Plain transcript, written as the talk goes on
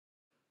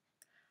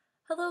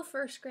Hello,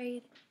 first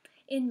grade.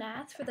 In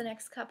math, for the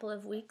next couple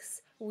of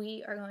weeks,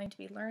 we are going to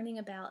be learning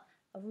about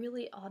a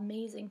really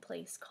amazing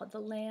place called the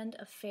Land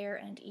of Fair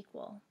and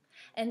Equal.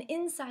 And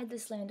inside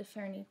this Land of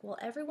Fair and Equal,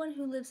 everyone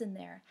who lives in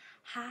there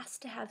has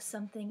to have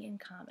something in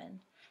common.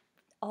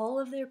 All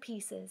of their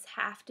pieces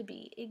have to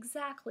be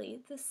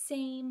exactly the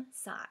same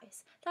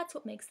size. That's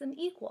what makes them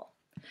equal.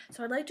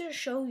 So I'd like to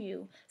show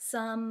you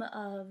some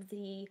of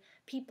the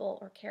people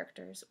or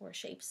characters or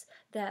shapes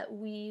that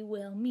we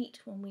will meet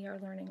when we are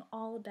learning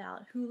all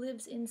about who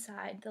lives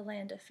inside the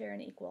Land of Fair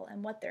and Equal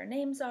and what their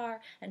names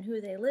are and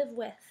who they live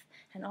with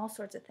and all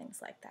sorts of things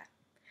like that.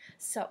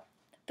 So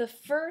the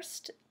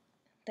first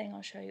thing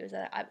I'll show you is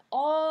that I have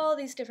all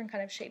these different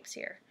kind of shapes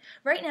here.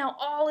 Right now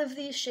all of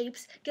these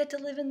shapes get to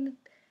live in the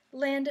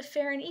Land of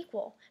Fair and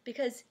Equal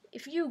because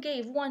if you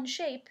gave one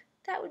shape,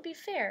 that would be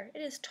fair. It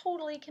is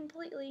totally,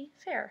 completely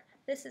fair.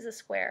 This is a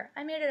square.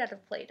 I made it out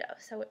of Play-Doh,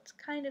 so it's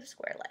kind of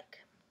square-like.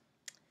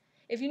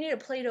 If you need a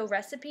Play-Doh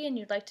recipe and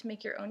you'd like to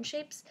make your own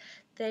shapes,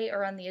 they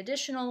are on the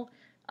additional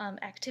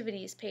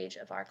activities page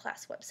of our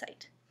class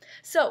website.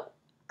 So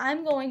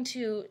I'm going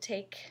to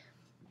take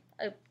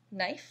a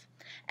knife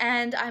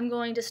and I'm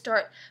going to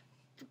start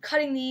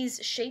cutting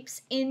these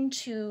shapes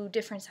into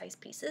different size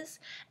pieces,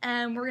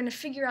 and we're going to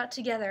figure out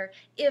together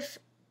if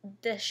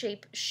the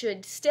shape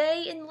should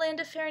stay in the Land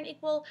of Fair and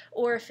Equal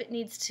or if it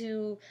needs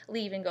to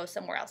leave and go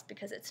somewhere else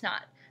because it's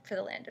not for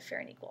the Land of Fair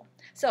and Equal.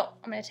 So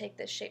I'm going to take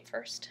this shape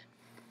first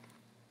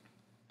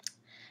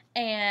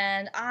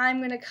and I'm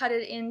going to cut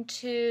it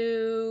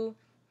into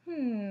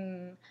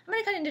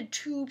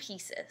two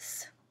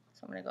pieces.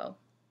 So I'm going to go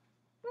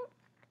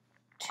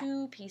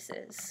 2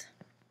 pieces.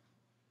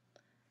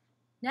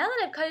 Now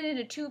that I've cut it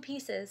into 2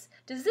 pieces,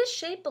 does this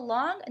shape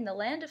belong in the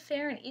Land of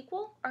Fair and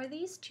Equal? Are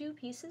these 2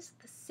 pieces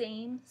the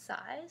same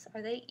size?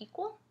 Are they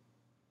equal?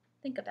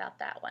 Think about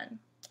that one.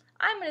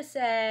 I'm going to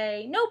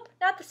say, nope,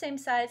 not the same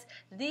size.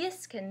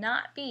 This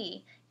cannot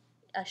be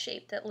a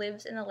shape that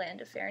lives in the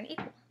Land of Fair and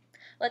Equal.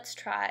 Let's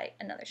try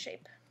another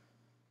shape.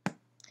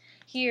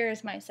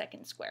 Here's my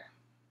second square.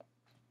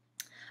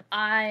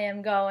 I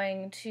am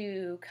going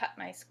to cut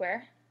my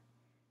square.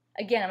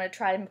 Again, I'm going to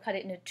try to cut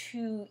it into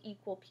 2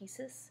 equal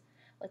pieces.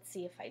 Let's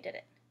see if I did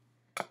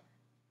it.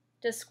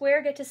 Does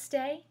square get to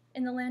stay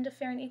in the Land of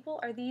Fair and Equal?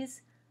 Are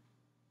these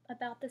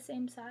about the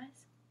same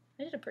size?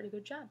 I did a pretty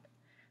good job.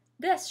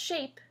 This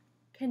shape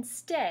can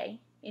stay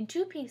in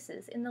 2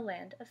 pieces in the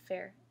Land of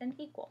Fair and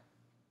Equal.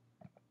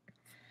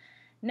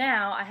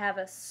 Now I have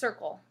a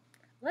circle.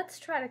 Let's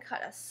try to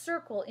cut a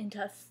circle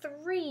into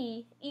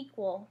 3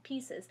 equal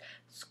pieces.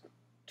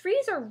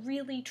 3s are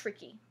really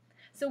tricky.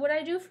 So what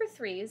I do for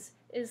 3s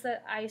is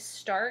that I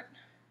start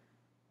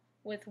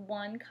with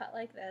one cut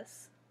like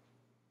this,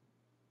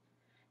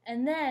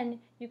 and then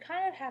you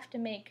kind of have to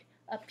make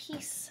a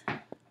piece.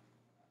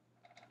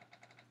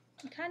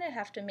 You kind of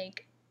have to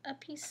make a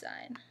peace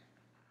sign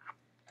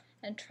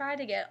and try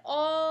to get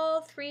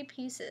all 3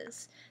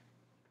 pieces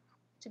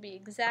to be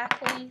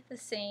exactly the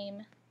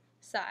same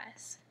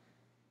size.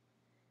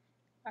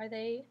 Are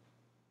they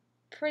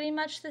pretty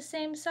much the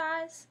same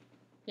size?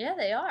 Yeah,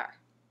 they are.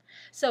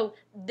 So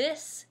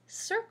this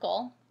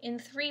circle in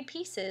 3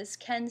 pieces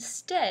can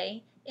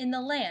stay in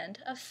the Land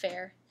of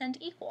Fair and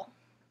Equal.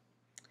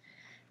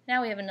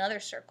 Now we have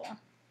another circle.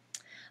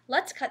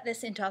 Let's cut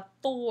this into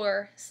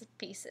 4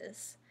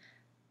 pieces.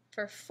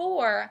 For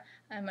 4,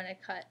 I'm going to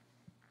cut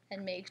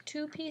and make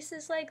 2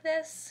 pieces like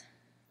this,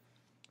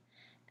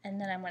 and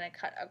then I'm going to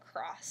cut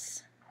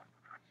across.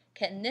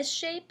 Can this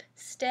shape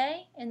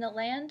stay in the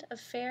Land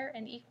of Fair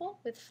and Equal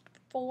with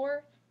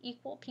 4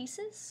 equal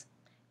pieces?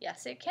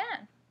 Yes, it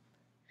can.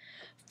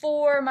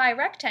 For my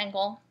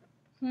rectangle,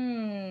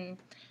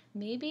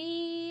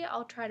 maybe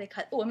I'll try to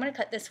cut, I'm going to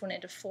cut this one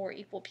into 4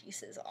 equal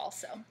pieces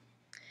also.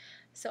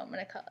 So I'm going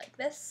to cut like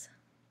this,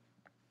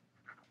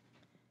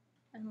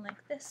 and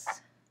like this.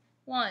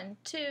 1,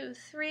 2,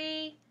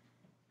 3,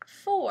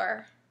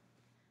 4.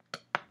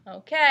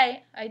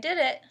 Okay, I did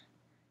it.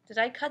 Did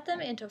I cut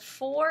them into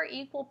 4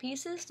 equal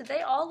pieces? Did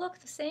they all look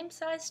the same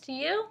size to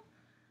you?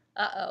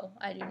 Uh-oh,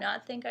 I do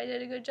not think I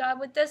did a good job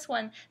with this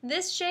one.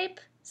 This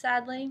shape,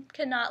 sadly,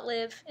 cannot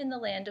live in the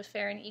Land of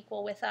Fair and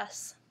Equal with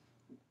us.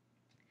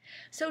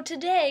 So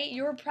today,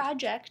 your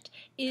project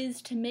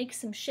is to make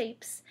some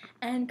shapes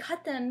and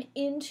cut them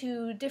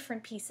into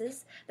different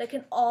pieces that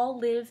can all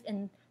live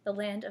in the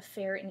Land of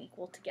Fair and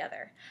Equal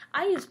together.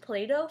 I used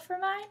Play-Doh for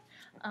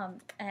mine,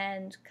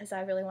 and because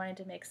I really wanted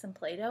to make some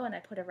Play-Doh, and I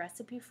put a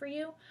recipe for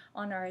you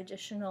on our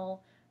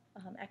additional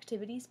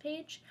activities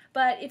page.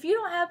 But if you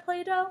don't have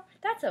Play-Doh,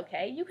 that's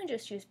okay. You can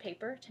just use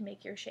paper to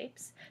make your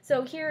shapes.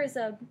 So here is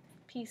a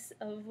piece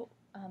of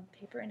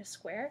paper in a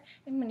square.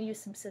 I'm going to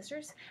use some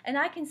scissors, and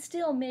I can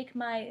still make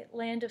my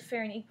Land of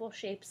Fair and Equal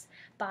shapes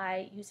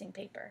by using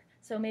paper.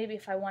 So maybe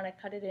if I want to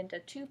cut it into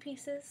 2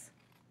 pieces,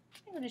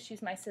 I'm going to just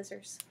use my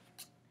scissors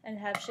and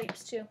have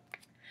shapes too.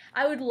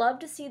 I would love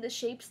to see the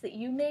shapes that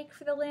you make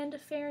for the Land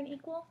of Fair and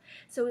Equal.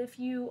 So if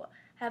you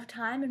have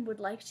time and would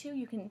like to,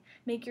 you can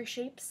make your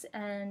shapes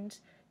and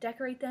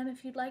decorate them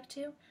if you'd like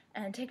to,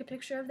 and take a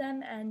picture of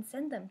them and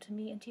send them to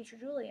me and Teacher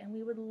Julie, and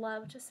we would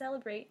love to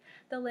celebrate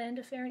the land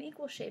of fair and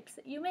equal shapes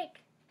that you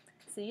make.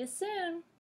 See you soon!